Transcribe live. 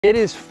It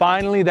is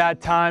finally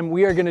that time.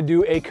 We are gonna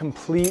do a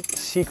complete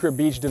Secret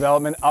Beach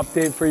development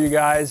update for you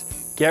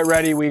guys. Get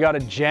ready, we got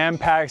a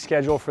jam-packed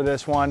schedule for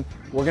this one.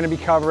 We're gonna be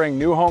covering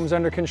new homes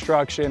under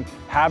construction,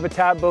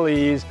 Habitat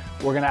Belize.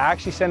 We're gonna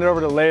actually send it over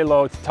to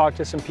Laylo to talk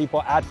to some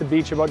people at the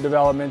beach about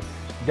development.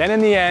 Then in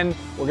the end,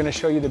 we're gonna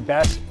show you the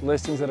best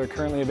listings that are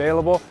currently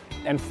available.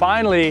 And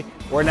finally,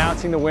 we're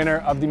announcing the winner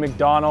of the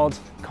McDonald's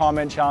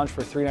comment challenge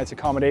for 3 nights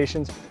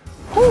accommodations.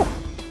 Whew.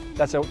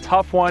 That's a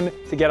tough one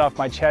to get off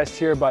my chest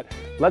here, but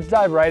let's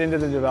dive right into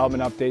the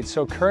development update.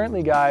 So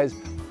currently, guys,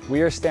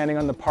 we are standing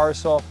on the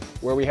parcel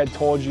where we had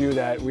told you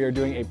that we are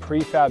doing a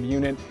prefab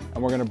unit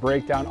and we're gonna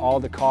break down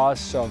all the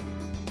costs. So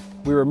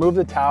we removed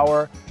the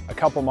tower a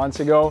couple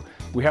months ago.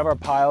 We have our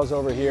piles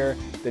over here.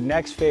 The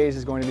next phase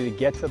is going to be to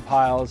get to the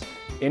piles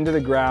into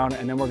the ground,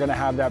 and then we're gonna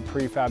have that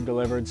prefab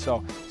delivered.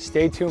 So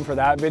stay tuned for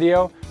that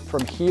video.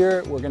 From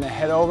here, we're gonna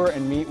head over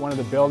and meet one of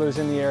the builders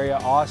in the area,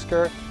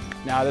 Oscar.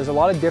 Now, there's a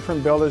lot of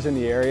different builders in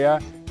the area,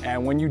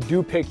 and when you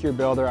do pick your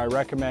builder, I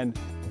recommend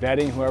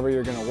vetting whoever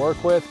you're gonna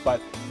work with, but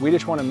we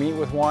just wanna meet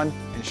with one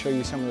and show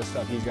you some of the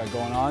stuff he's got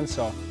going on,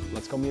 so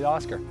let's go meet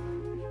Oscar.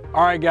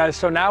 All right, guys,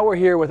 so now we're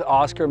here with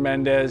Oscar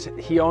Mendez.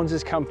 He owns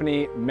his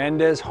company,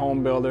 Mendez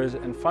Home Builders,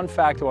 and fun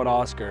fact about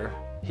Oscar,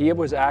 he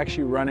was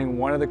actually running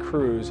one of the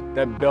crews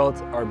that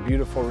built our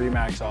beautiful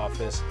REMAX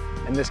office,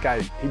 and this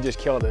guy, he just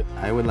killed it.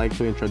 I would like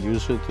to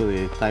introduce you to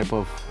the type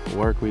of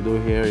work we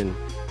do here in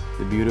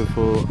the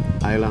beautiful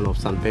island of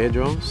San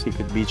Pedro,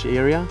 Secret Beach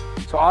area.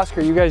 So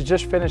Oscar, you guys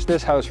just finished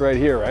this house right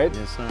here, right?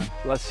 Yes, sir.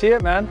 Let's see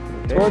it, man.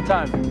 Okay. Tour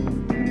time.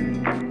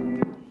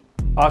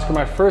 Oscar,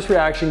 my first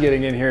reaction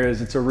getting in here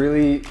is it's a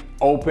really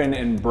open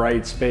and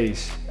bright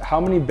space. How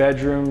many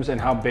bedrooms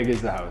and how big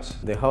is the house?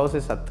 The house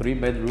is a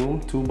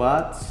 3-bedroom, 2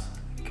 baths,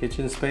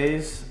 kitchen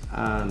space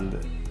and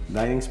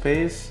dining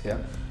space. Yeah.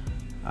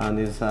 And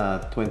it's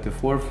a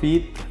 24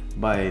 feet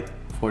by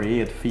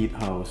 48 feet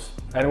house.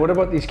 And what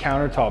about these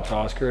countertops,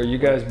 Oscar? Are you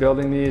guys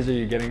building these? Are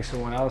you getting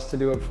someone else to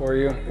do it for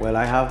you? Well,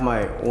 I have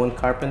my own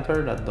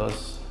carpenter that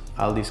does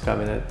all these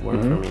cabinet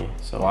work for me.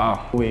 So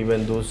wow. We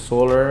even do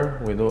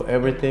solar, we do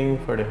everything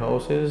for the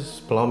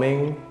houses,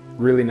 plumbing.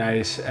 Really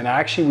nice. And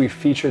actually we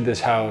featured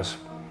this house,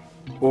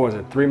 what was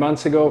it, 3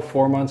 months ago,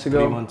 4 months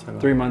ago? 3 months ago.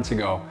 3 months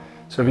ago.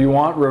 So if you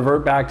want,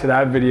 revert back to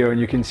that video and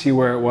you can see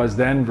where it was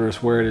then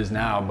versus where it is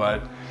now.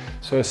 But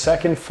so a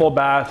second full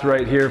bath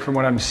right here from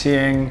what I'm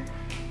seeing.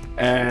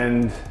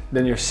 And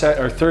then your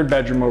third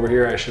bedroom over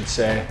here, I should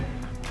say.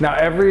 Now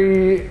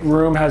every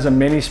room has a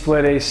mini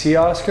split AC,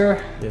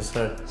 Oscar? Yes,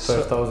 sir.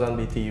 12,000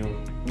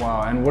 BTU.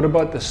 Wow, and what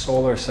about the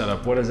solar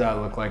setup? What does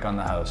that look like on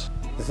the house?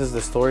 This is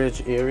the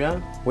storage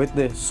area with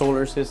the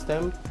solar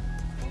system.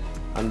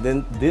 And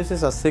then this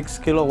is a 6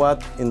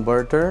 kilowatt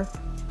inverter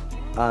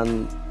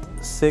and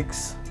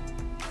 6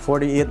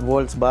 48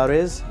 volts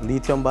batteries,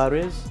 lithium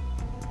batteries.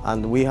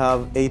 And we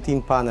have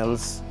 18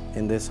 panels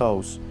in this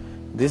house.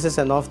 This is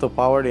enough to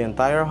power the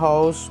entire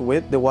house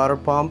with the water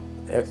pump,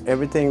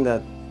 everything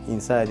that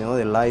inside, you know,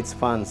 the lights,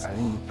 fans.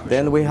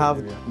 Then we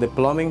have the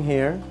plumbing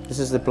here. This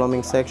is the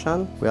plumbing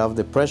section. We have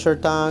the pressure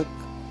tank,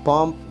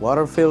 pump,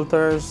 water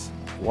filters,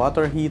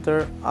 water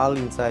heater, all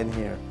inside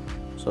here.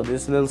 So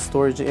this little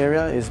storage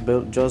area is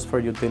built just for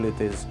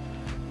utilities.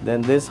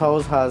 Then this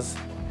house has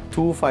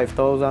 2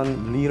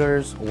 5,000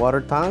 liters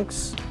water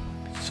tanks.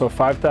 So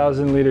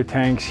 5,000 liter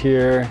tanks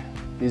here.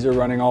 These are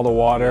running all the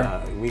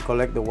water. We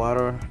collect the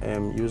water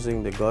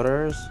using the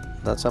gutters.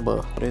 That's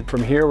about it.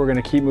 From here, we're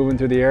gonna keep moving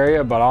through the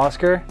area, but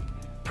Oscar,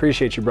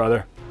 appreciate you,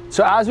 brother.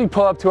 So as we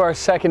pull up to our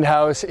second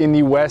house in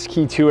the West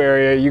Key 2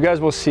 area, you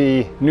guys will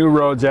see new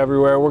roads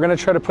everywhere. We're gonna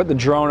try to put the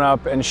drone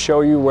up and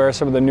show you where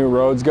some of the new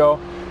roads go.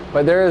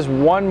 But there is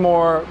one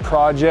more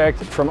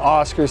project from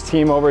Oscar's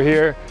team over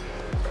here.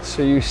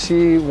 So you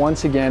see,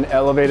 once again,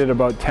 elevated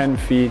about 10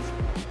 feet.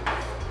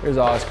 Here's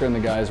Oscar and the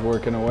guys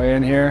working away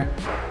in here.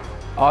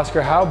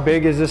 Oscar, how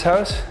big is this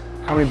house?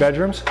 How many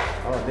bedrooms?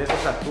 Oh, this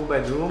is a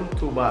 2-bedroom,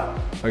 2 bath.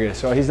 Okay,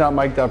 so he's not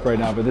mic'd up right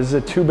now, but this is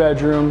a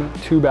 2-bedroom,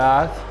 2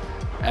 bath.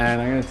 And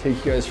I'm gonna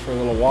take you guys for a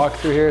little walk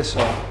through here. So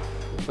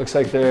looks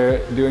like they're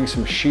doing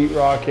some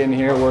sheetrock in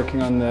here,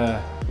 working on the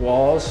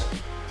walls,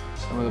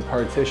 some of the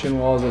partition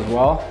walls as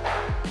well.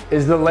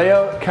 Is the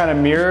layout kind of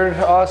mirrored,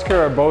 Oscar?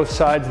 Are both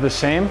sides the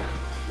same?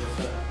 Yes,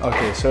 sir.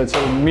 Okay, so it's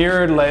a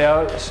mirrored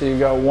layout. So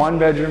you've got 1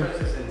 bedroom.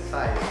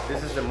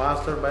 This is the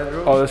master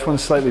bedroom. Oh, this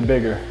one's slightly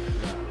bigger.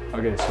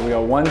 Okay, so we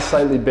got one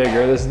slightly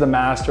bigger. This is the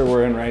master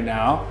we're in right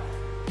now.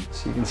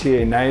 So you can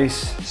see a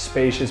nice,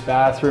 spacious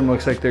bathroom.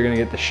 Looks like they're gonna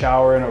get the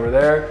shower in over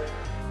there.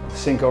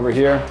 Sink over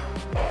here.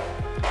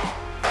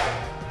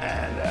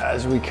 And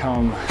as we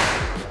come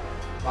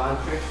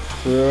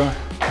through,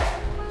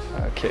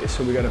 okay,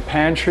 so we got a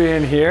pantry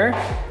in here.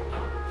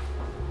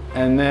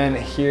 And then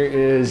here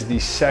is the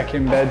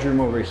second bedroom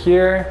over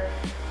here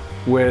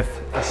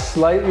with a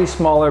slightly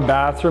smaller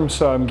bathroom.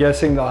 So I'm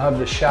guessing they'll have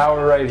the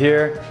shower right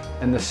here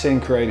and the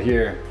sink right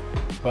here.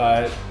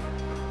 But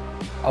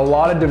a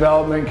lot of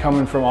development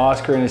coming from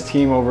Oscar and his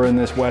team over in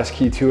this West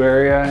Key 2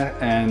 area,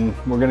 and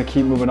we're gonna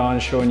keep moving on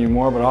and showing you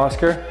more. But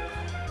Oscar,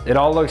 It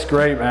all looks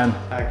great, man.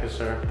 Thank you,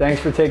 sir. Thanks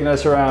for taking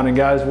us around. And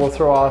guys, we'll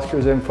throw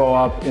Oscar's info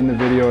up in the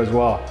video as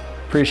well.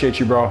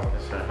 Appreciate you, bro.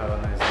 Yes, sir. Have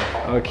a nice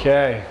day.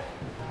 Okay.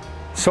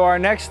 So our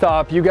next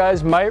stop, you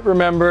guys might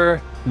remember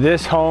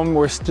this home.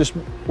 We're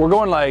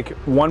going like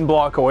 1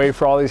 block away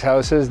for all these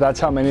houses.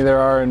 That's how many there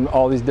are in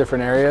all these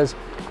different areas.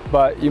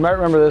 But you might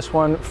remember this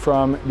one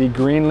from the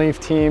Greenleaf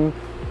team.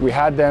 We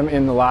had them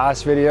in the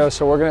last video.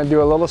 So we're gonna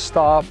do a little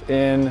stop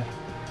in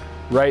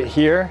right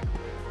here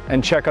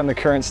and check on the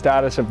current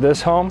status of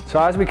this home.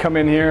 So as we come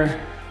in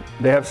here,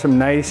 they have some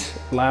nice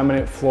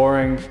laminate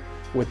flooring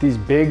with these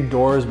big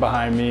doors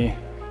behind me.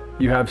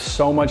 You have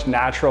so much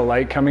natural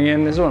light coming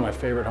in. This is one of my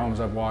favorite homes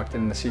I've walked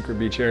in the Secret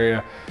Beach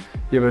area.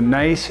 You have a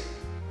nice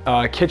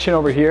kitchen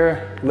over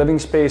here, living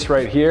space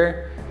right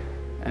here,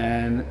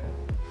 and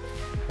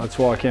let's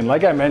walk in.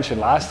 Like I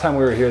mentioned, last time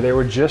we were here, they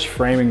were just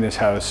framing this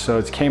house, so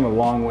it's came a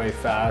long way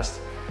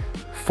fast.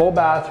 Full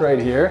bath right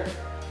here.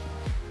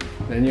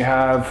 Then you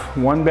have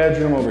 1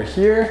 bedroom over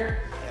here.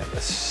 A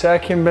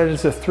second bedroom,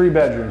 it's a 3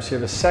 bedrooms. So you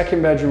have a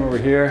second bedroom over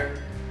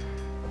here.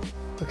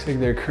 Looks like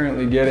they're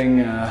currently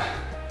getting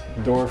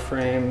door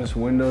frames,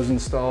 windows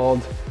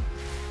installed,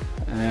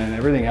 and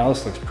everything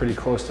else looks pretty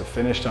close to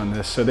finished on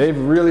this. So they've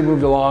really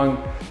moved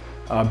along.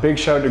 Big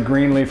shout out to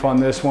Greenleaf on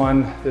this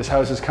one. This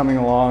house is coming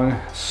along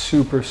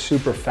super,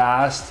 super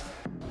fast.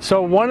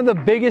 So one of the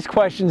biggest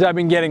questions I've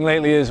been getting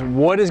lately is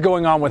what is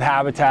going on with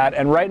Habitat?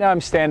 And right now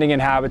I'm standing in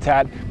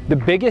Habitat. The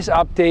biggest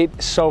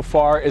update so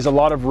far is a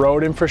lot of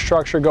road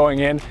infrastructure going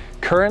in.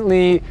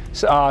 Currently,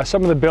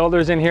 some of the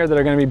builders in here that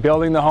are going to be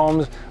building the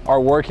homes are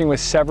working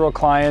with several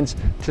clients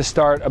to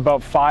start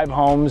about 5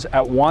 homes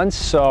at once.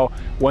 So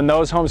when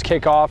those homes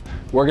kick off,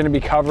 we're going to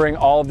be covering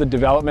all of the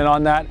development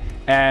on that.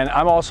 And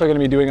I'm also going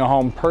to be doing a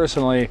home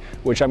personally,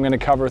 which I'm going to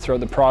cover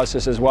throughout the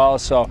process as well.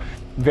 So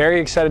very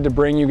excited to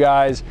bring you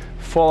guys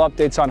full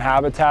updates on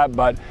Habitat,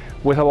 but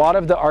with a lot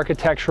of the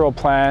architectural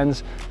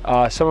plans,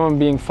 some of them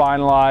being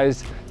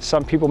finalized,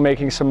 some people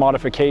making some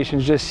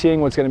modifications, just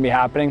seeing what's going to be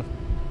happening.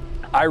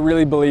 I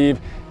really believe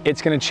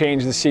it's going to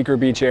change the Secret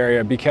Beach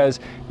area because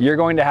you're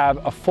going to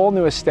have a full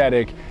new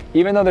aesthetic.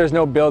 Even though there's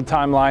no build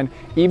timeline,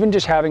 even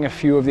just having a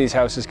few of these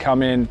houses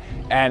come in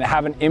and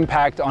have an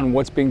impact on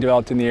what's being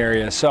developed in the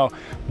area. So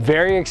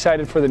very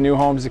excited for the new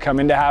homes to come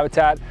into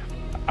Habitat.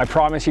 I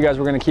promise you guys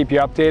we're going to keep you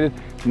updated.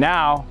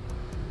 Now,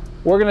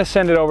 we're going to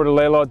send it over to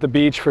Lalo at the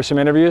beach for some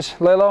interviews.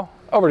 Lalo,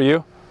 over to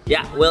you.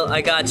 Yeah, Will,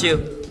 I got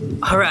you.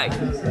 All right,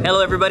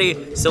 hello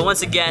everybody. So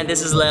once again,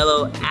 this is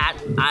Lalo at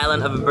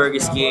Island of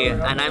Burgeski,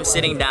 and I'm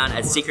sitting down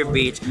at Secret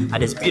Beach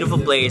at this beautiful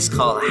place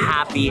called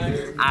Happy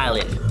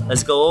Island.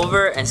 Let's go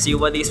over and see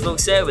what these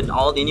folks said with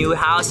all the new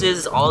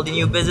houses, all the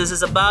new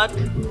businesses about.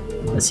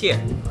 Let's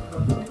hear.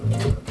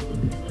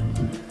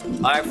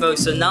 All right,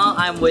 folks, so now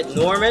I'm with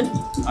Norman.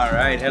 All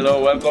right,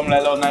 hello, welcome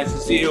Lalo, nice to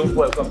see you.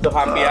 Welcome to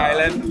Happy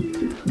Island.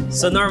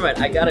 So Norman,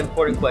 I got an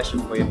important question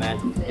for you,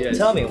 man. Yes.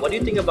 Tell me, what do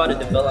you think about the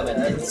development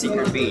in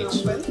Secret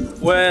Beach?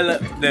 Well,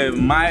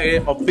 my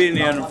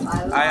opinion,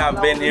 I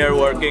have been here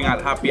working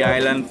at Happy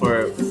Island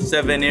for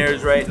 7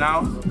 years right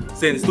now.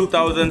 Since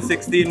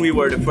 2016, we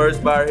were the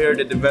first bar here.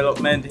 The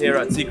development here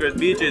at Secret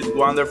Beach is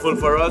wonderful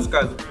for us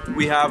because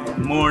we have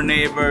more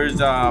neighbors.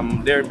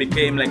 There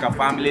became like a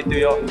family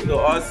to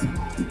us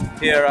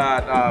here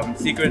at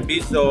Secret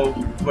Beach. So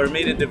for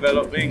me, the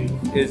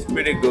development is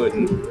pretty good.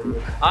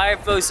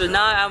 Alright folks, so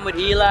now I'm with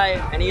Eli,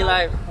 and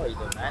Eli, how are you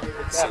doing, man?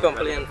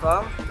 Complete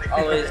fam.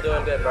 Always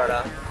doing good,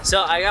 brother.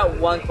 So I got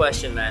one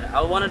question, man.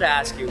 I wanted to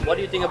ask you, what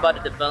do you think about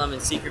the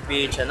development in Secret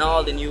Beach and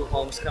all the new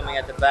homes coming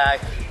at the back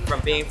from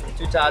being from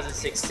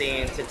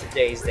 2016 to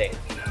today's day?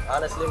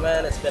 Honestly,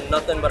 man, it's been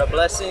nothing but a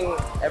blessing.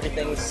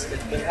 Everything's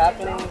been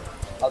happening.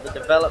 All the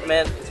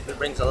development, it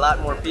brings a lot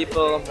more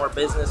people, more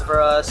business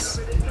for us.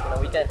 You know,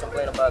 we can't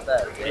complain about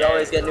that. We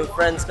always get new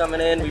friends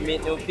coming in, we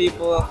meet new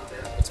people.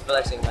 It's a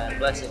blessing, man,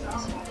 blessings.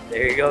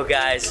 There you go,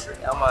 guys.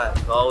 Yeah,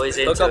 man. Always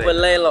into it. Look up with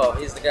Lalo,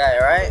 he's the guy,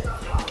 alright?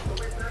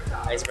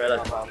 Thanks, brother.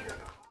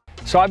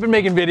 So I've been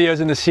making videos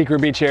in the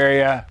Secret Beach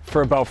area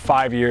for about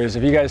 5 years.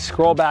 If you guys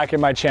scroll back in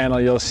my channel,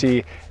 you'll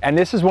see, and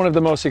this is one of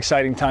the most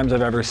exciting times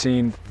I've ever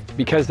seen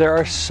because there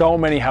are so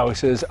many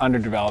houses under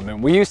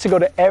development. We used to go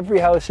to every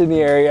house in the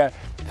area,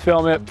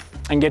 film it,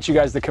 and get you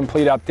guys the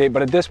complete update,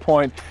 but at this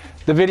point,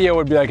 the video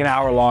would be like an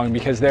hour long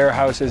because there are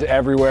houses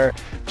everywhere.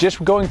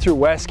 Just going through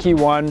West Key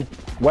 1,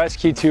 West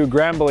Key 2,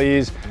 Grand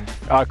Belize,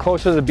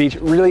 closer to the beach,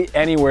 really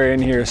anywhere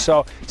in here.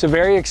 So it's a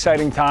very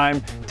exciting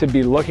time to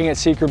be looking at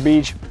Secret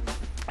Beach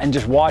and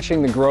just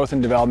watching the growth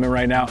and development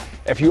right now.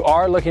 If you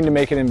are looking to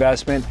make an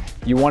investment,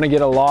 you want to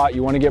get a lot,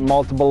 you want to get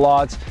multiple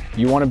lots,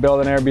 you want to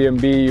build an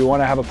Airbnb, you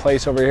want to have a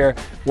place over here,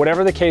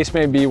 whatever the case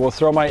may be, we'll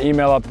throw my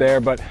email up there,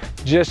 but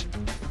just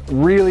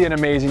really an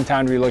amazing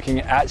time to be looking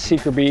at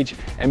Secret Beach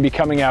and be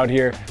coming out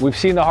here. We've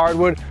seen the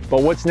hardwood,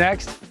 but what's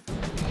next?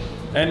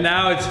 And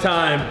now it's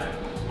time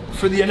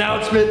for the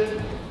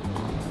announcement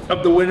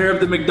of the winner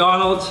of the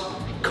McDonald's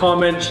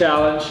comment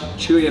challenge.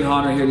 Chewy and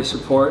Han are here to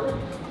support.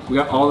 We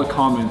got all the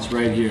comments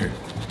right here.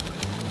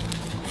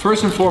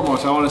 First and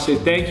foremost, I want to say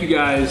thank you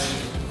guys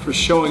for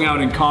showing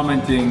out and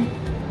commenting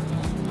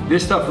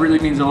This stuff really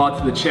means a lot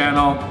to the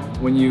channel.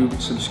 When you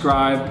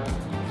subscribe,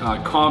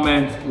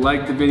 comment,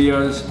 like the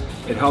videos,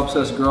 it helps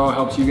us grow,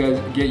 helps you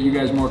guys get you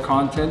guys more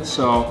content,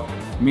 so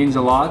it means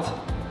a lot.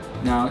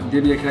 Now,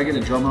 Divya, can I get a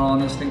drum roll on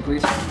this thing,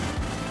 please?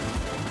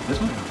 This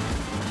one?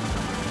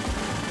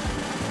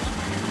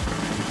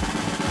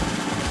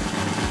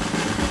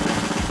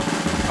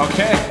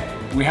 Okay,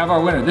 we have our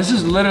winner. This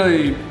is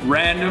literally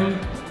random.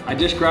 I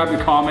just grabbed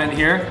a comment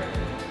here.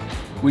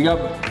 We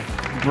got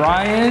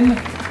Brian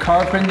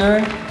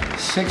Carpenter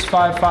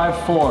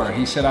 6554.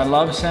 He said, I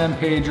love San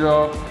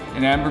Pedro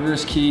and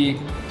Ambergris Key.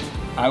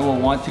 I will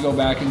want to go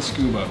back in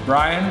scuba.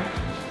 Brian,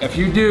 if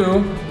you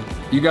do,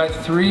 you got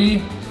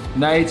 3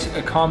 nights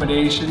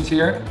accommodations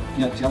here.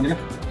 Yeah, see how I'm doing?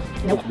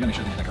 Nope. Let me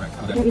show you that correct.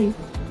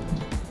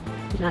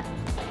 Okay.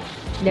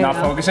 Not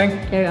focusing?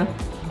 There you go.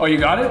 Oh, you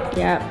got it?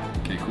 Yeah.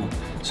 Okay, cool.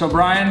 So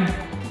Brian,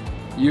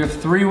 you have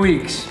 3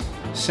 weeks.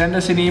 Send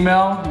us an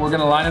email. We're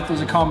gonna line up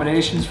those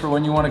accommodations for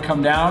when you wanna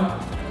come down.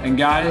 And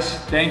guys,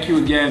 thank you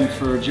again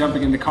for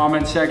jumping in the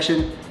comment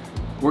section.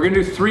 We're gonna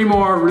do 3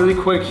 more really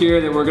quick here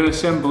that we're gonna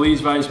send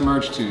Belize Vice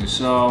merch to.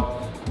 So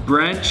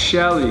Brent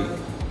Shelley,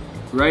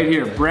 right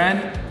here.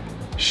 Brent,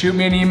 shoot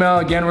me an email.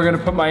 Again, we're gonna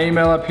put my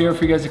email up here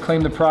for you guys to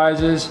claim the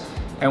prizes,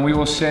 and we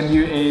will send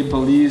you a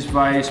Belize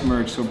Vice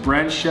merch. So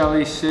Brent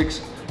Shelley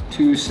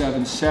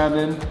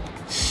 6277.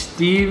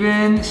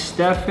 Stephen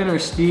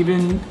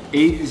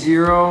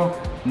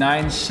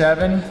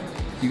 8097.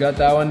 You got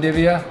that one,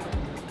 Divya?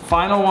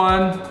 Final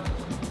one,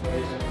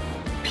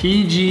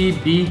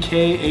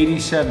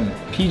 PGBK87.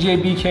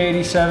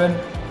 PJBK87,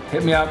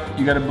 hit me up.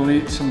 You got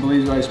some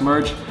Belize Vice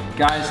merch.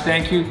 Guys,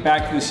 thank you.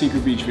 Back to the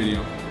Secret Beach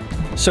video.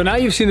 So now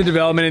you've seen the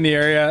development in the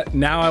area.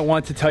 Now I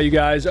want to tell you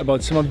guys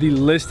about some of the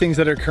listings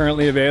that are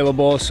currently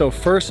available. So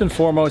first and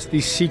foremost, the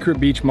Secret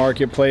Beach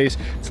Marketplace.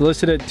 It's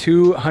listed at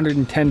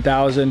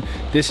 $210,000.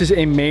 This is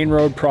a main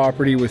road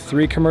property with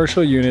 3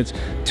 commercial units,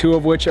 2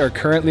 of which are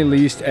currently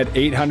leased at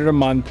 $800 a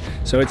month.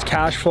 So it's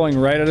cash flowing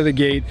right out of the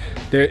gate.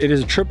 It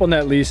is a triple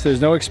net lease.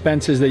 There's no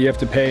expenses that you have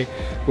to pay,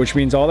 which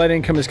means all that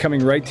income is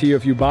coming right to you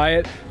if you buy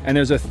it. And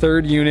there's a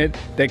 3rd unit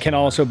that can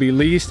also be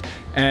leased.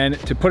 And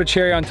to put a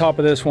cherry on top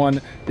of this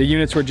one, the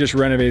units were just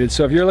renovated.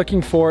 So if you're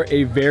looking for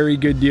a very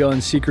good deal in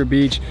Secret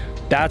Beach,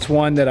 that's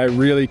one that I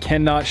really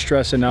cannot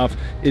stress enough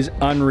is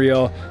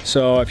unreal.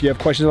 So if you have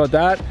questions about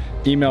that,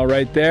 email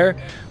right there.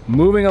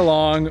 Moving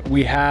along,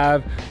 we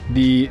have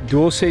the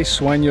Dulce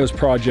Sueños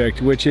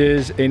project, which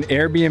is an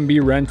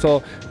Airbnb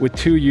rental with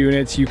 2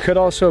 units. You could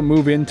also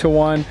move into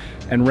one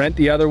and rent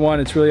the other one.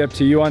 It's really up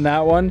to you on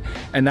that one.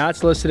 And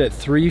that's listed at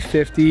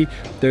 $350.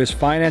 There's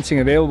financing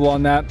available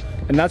on that.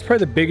 And that's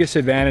probably the biggest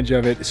advantage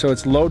of it. So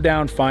it's low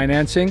down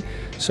financing.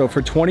 So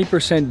for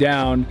 20%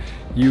 down,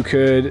 you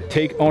could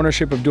take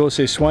ownership of Dulce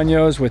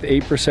Sueños with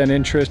 8%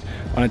 interest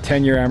on a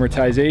 10-year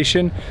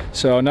amortization.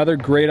 So another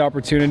great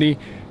opportunity.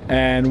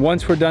 And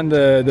once we're done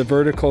the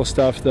vertical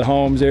stuff, the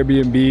homes,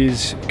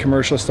 Airbnbs,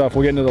 commercial stuff,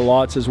 we'll get into the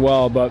lots as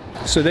well. But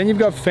so then you've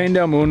got Fin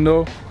del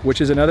Mundo,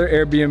 which is another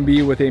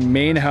Airbnb with a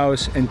main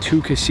house and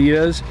 2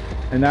 casitas,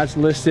 and that's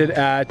listed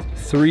at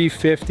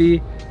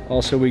 $350.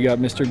 Also, we got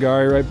Mr.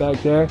 Gary right back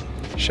there.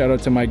 Shout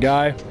out to my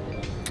guy.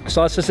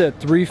 So that's just at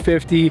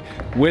 $350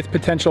 with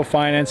potential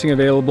financing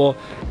available.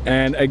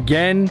 And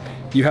again,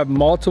 you have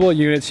multiple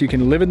units. You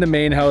can live in the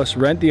main house,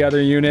 rent the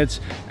other units,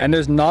 and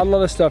there's not a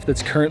lot of stuff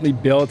that's currently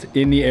built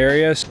in the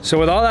areas. So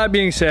with all that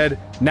being said,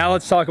 now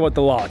let's talk about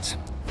the lots.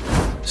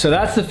 So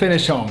that's the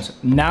finished homes.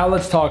 Now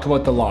let's talk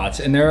about the lots.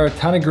 And there are a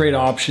ton of great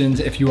options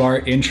if you are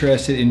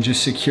interested in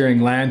just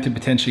securing land to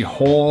potentially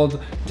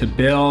hold, to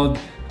build,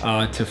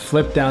 to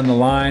flip down the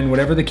line,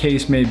 whatever the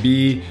case may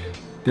be.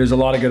 There's a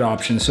lot of good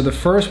options. So the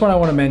first one I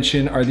want to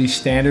mention are these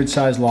standard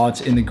size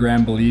lots in the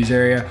Grand Belize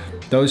area.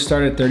 Those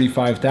start at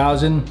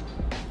 $35,000.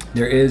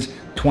 There is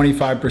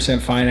 25%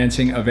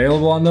 financing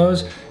available on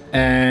those,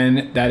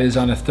 and that is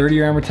on a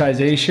 30-year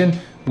amortization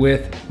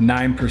with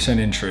 9%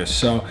 interest.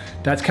 So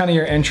that's kind of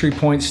your entry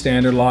point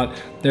standard lot.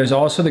 There's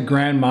also the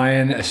Grand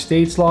Mayan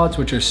Estates lots,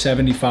 which are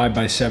 75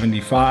 by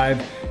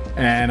 75.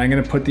 And I'm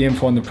gonna put the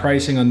info on the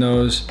pricing on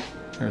those.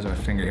 There's our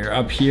finger here,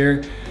 up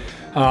here.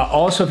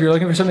 Also, if you're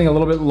looking for something a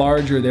little bit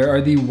larger, there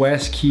are the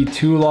West Key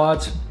 2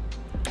 lots,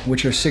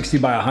 which are 60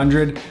 by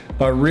 100.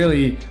 But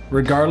really,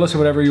 regardless of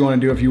whatever you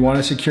want to do, if you want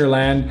to secure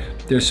land,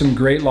 there's some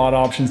great lot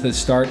options that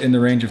start in the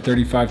range of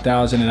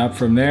 $35,000 and up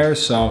from there.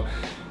 So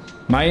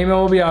my email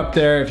will be up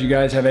there. If you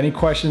guys have any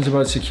questions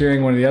about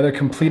securing one of the other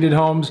completed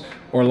homes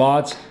or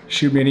lots,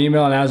 shoot me an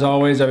email. And as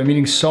always, I've been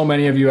meeting so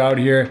many of you out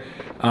here.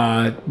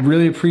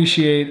 Really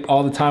appreciate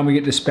all the time we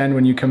get to spend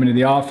when you come into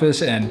the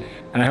office, and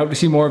I hope to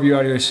see more of you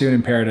out here soon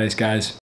in paradise, guys.